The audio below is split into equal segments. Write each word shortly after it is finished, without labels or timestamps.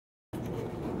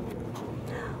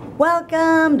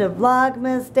Welcome to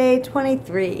Vlogmas Day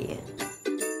 23.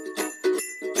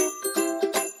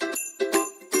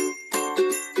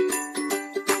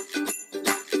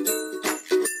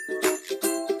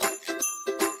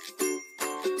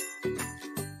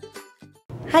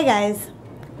 Hi guys,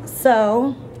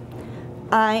 so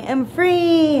I am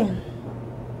free.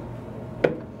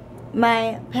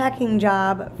 My packing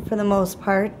job, for the most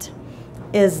part,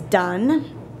 is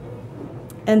done.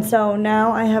 And so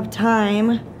now I have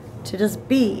time to just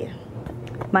be.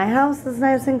 My house is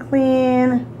nice and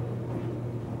clean.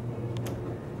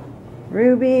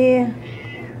 Ruby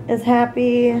is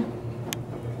happy.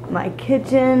 My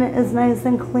kitchen is nice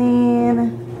and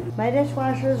clean. My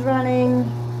dishwasher is running.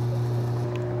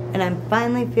 And I'm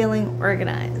finally feeling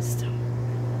organized.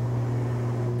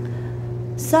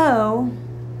 So,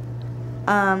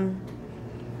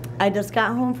 I just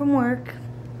got home from work.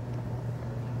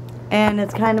 And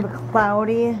it's kind of a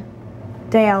cloudy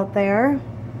day out there.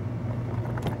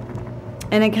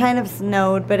 And it kind of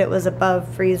snowed, but it was above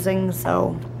freezing,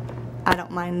 so I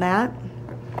don't mind that.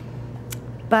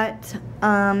 But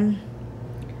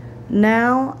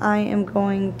now I am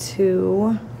going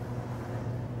to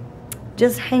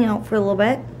just hang out for a little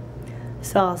bit.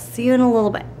 So I'll see you in a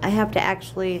little bit. I have to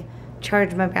actually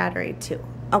charge my battery too.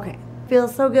 Okay,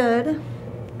 feels so good.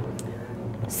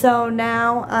 So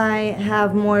now I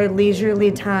have more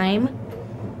leisurely time.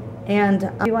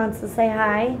 And he wants to say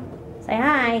hi. Say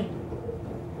hi.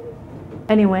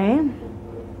 Anyway.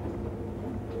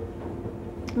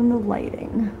 And the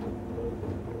lighting.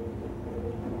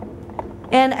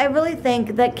 And I really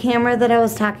think that camera that I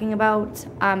was talking about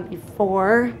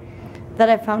before, that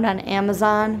I found on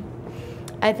Amazon,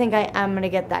 I think I am going to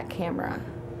get that camera.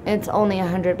 It's only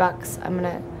 $100. I'm going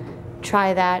to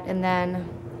try that and then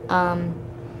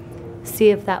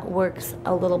see if that works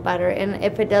a little better. And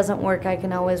if it doesn't work, I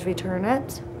can always return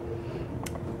it.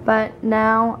 But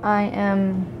now I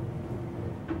am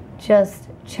just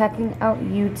checking out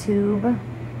YouTube.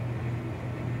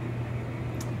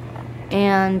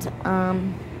 And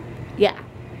yeah.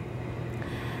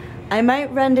 I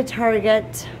might run to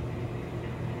Target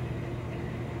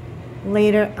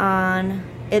later on.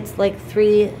 It's like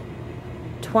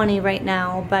 3:20 right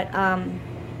now, but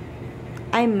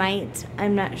I might.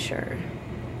 I'm not sure.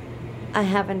 I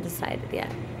haven't decided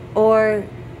yet. Or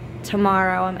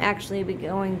tomorrow. I'm going to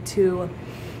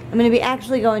be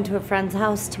actually going to a friend's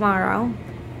house tomorrow.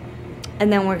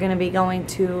 And then we're going to be going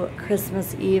to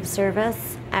Christmas Eve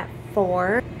service at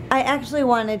 4. I actually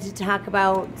wanted to talk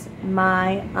about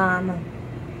my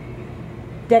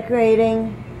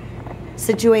decorating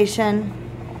situation.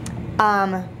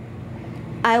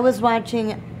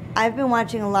 I've been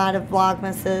watching a lot of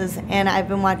Vlogmases, and I've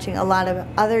been watching a lot of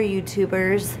other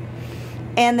YouTubers,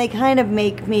 and they kind of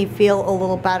make me feel a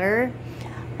little better.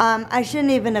 I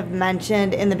shouldn't even have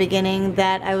mentioned in the beginning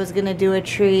that I was gonna do a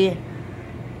tree.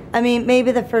 I mean,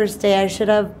 maybe the first day I should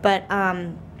have, but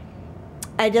I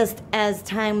just, as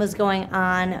time was going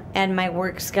on and my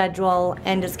work schedule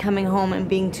and just coming home and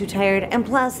being too tired, and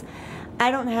plus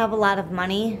I don't have a lot of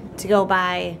money to go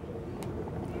buy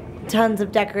tons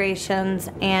of decorations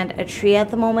and a tree at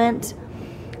the moment.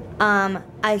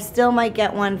 I still might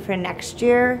get one for next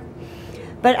year,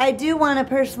 but I do want to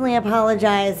personally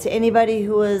apologize to anybody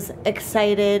who was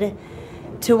excited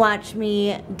to watch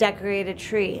me decorate a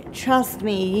tree. Trust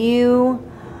me,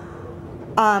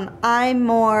 I'm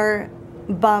more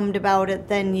bummed about it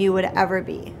than you would ever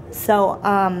be. So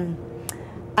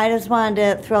I just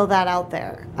wanted to throw that out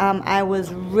there.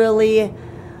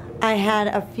 I had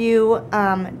a few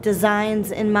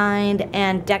designs in mind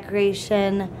and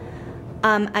decoration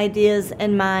ideas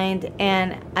in mind,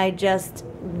 and I just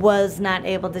was not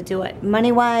able to do it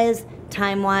money-wise,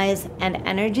 time-wise, and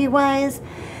energy-wise.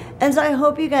 And so I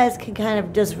hope you guys can kind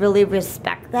of just really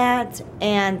respect that.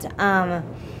 And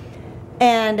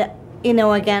you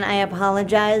know, again, I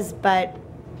apologize, but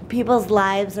people's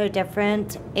lives are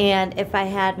different, and if I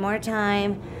had more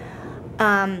time,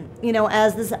 you know,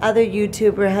 as this other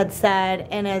YouTuber had said,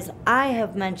 and as I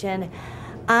have mentioned,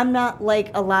 I'm not like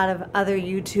a lot of other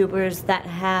YouTubers that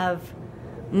have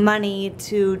money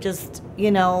to just,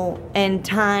 you know, and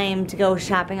time to go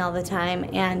shopping all the time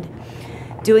and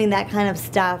doing that kind of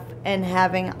stuff and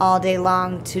having all day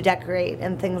long to decorate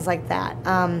and things like that.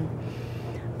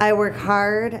 I work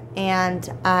hard, and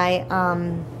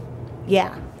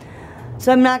yeah.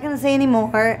 So I'm not going to say any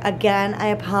more. Again, I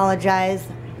apologize.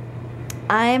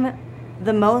 I'm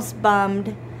the most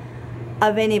bummed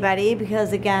of anybody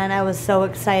because, again, I was so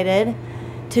excited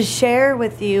to share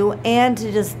with you and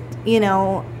to just, you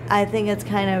know, I think it's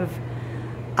kind of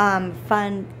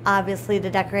fun, obviously, to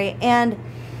decorate. And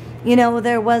you know,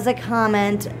 there was a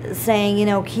comment saying, you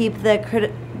know, keep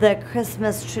the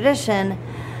Christmas tradition.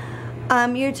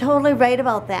 You're totally right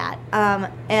about that.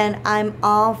 And I'm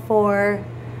all for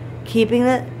keeping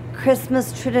the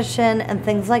Christmas tradition and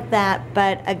things like that.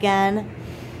 But again,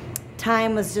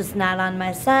 time was just not on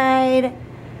my side.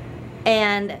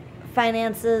 And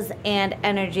finances and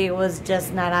energy was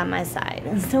just not on my side.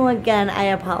 And so again, I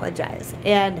apologize.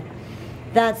 And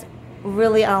that's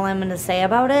really all I'm going to say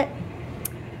about it.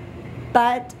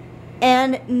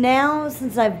 And now,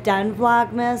 since I've done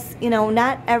Vlogmas, you know,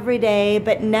 not every day,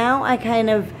 but now I kind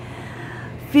of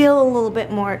feel a little bit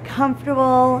more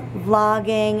comfortable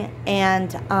vlogging,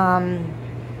 and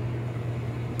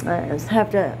I just have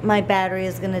to, my battery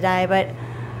is going to die, but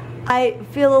I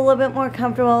feel a little bit more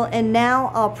comfortable, and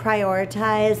now I'll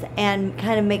prioritize and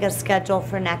kind of make a schedule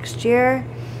for next year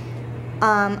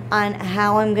on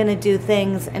how I'm going to do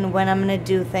things and when I'm going to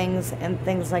do things and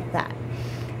things like that.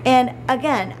 And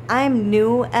again, I'm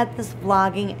new at this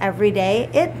vlogging every day.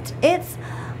 It's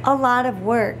a lot of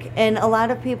work, and a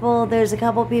lot of people, there's a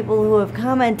couple people who have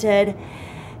commented,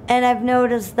 and I've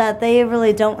noticed that they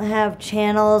really don't have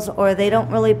channels, or they don't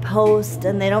really post,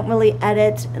 and they don't really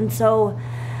edit, and so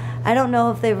I don't know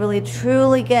if they really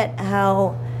truly get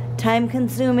how time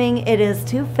consuming it is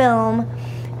to film,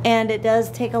 and it does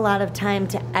take a lot of time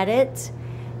to edit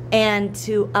and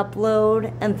to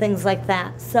upload and things like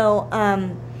that. So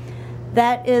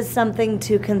that is something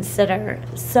to consider.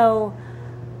 So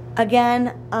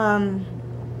again,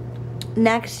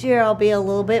 next year I'll be a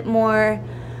little bit more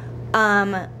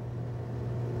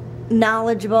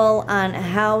knowledgeable on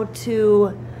how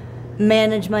to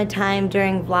manage my time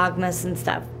during Vlogmas and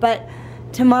stuff. But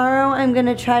tomorrow I'm going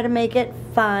to try to make it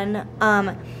fun.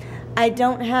 I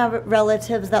don't have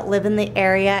relatives that live in the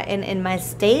area and in my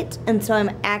state, and so I'm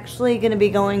actually going to be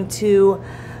going to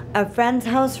a friend's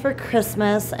house for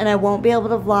Christmas, and I won't be able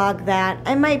to vlog that.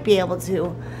 I might be able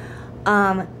to.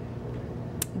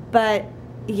 But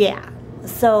yeah.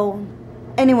 So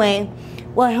anyway,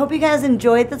 well, I hope you guys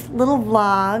enjoyed this little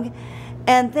vlog.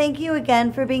 And thank you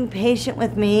again for being patient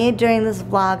with me during this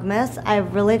Vlogmas.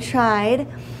 I've really tried.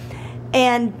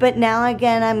 But now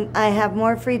again, I have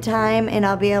more free time, and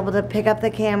I'll be able to pick up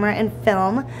the camera and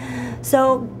film.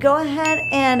 So go ahead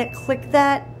and click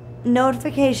that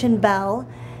notification bell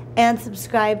and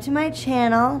subscribe to my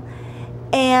channel.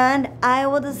 And I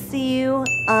will just see you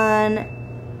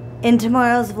in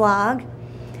tomorrow's vlog.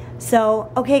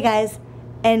 So, okay guys,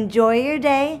 enjoy your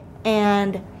day,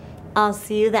 and I'll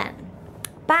see you then.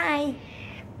 Bye.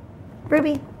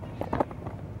 Ruby.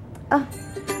 Oh.